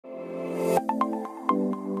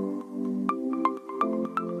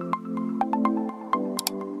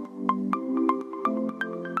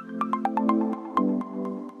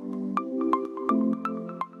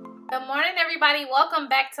everybody, welcome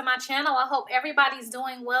back to my channel. I hope everybody's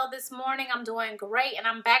doing well this morning. I'm doing great and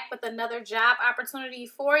I'm back with another job opportunity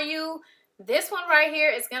for you. This one right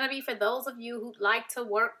here is going to be for those of you who like to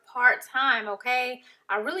work part-time, okay?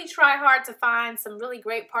 I really try hard to find some really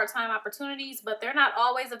great part-time opportunities, but they're not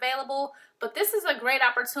always available. But this is a great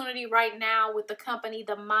opportunity right now with the company,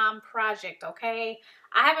 the Mom Project, okay?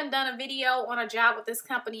 I haven't done a video on a job with this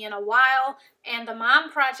company in a while, and the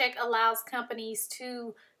Mom Project allows companies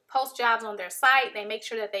to post jobs on their site. They make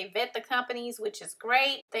sure that they vet the companies, which is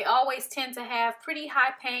great. They always tend to have pretty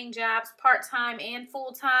high paying jobs, part-time and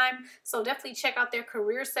full-time. So definitely check out their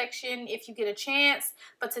career section if you get a chance.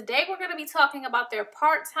 But today we're going to be talking about their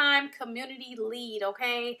part-time community lead,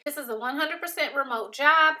 okay? This is a 100% remote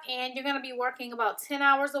job and you're going to be working about 10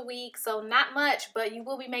 hours a week. So not much, but you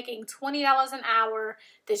will be making $20 an hour.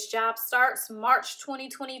 This job starts March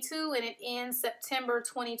 2022 and it ends September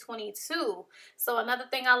 2022. So another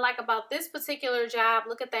thing I like about this particular job,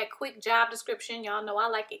 look at that quick job description. Y'all know I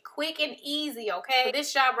like it quick and easy, okay? For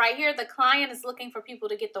this job right here, the client is looking for people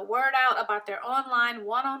to get the word out about their online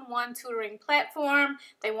one-on-one tutoring platform.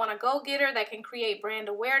 They want a go-getter that can create brand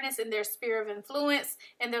awareness in their sphere of influence,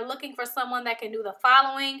 and they're looking for someone that can do the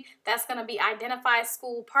following. That's going to be identify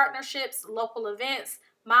school partnerships, local events,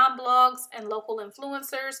 mom blogs, and local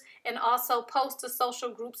influencers, and also post to social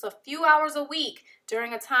groups a few hours a week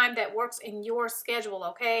during a time that works in your schedule,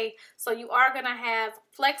 okay? So you are going to have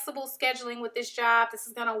flexible scheduling with this job. This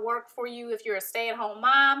is going to work for you if you're a stay-at-home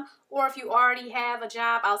mom or if you already have a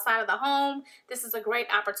job outside of the home. This is a great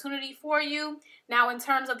opportunity for you. Now, in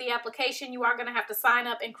terms of the application, you are going to have to sign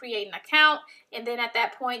up and create an account, and then at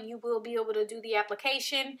that point, you will be able to do the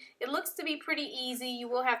application. It looks to be pretty easy. You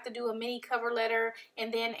will have to do a mini cover letter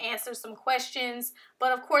and then answer some questions.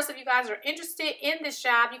 But of course, if you guys are interested in this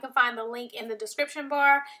job, you can find the link in the description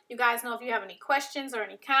bar. You guys know if you have any questions or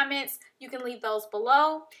any comments, you can leave those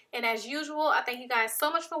below. And as usual, I thank you guys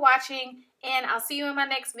so much for watching, and I'll see you in my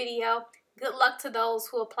next video. Good luck to those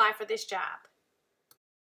who apply for this job.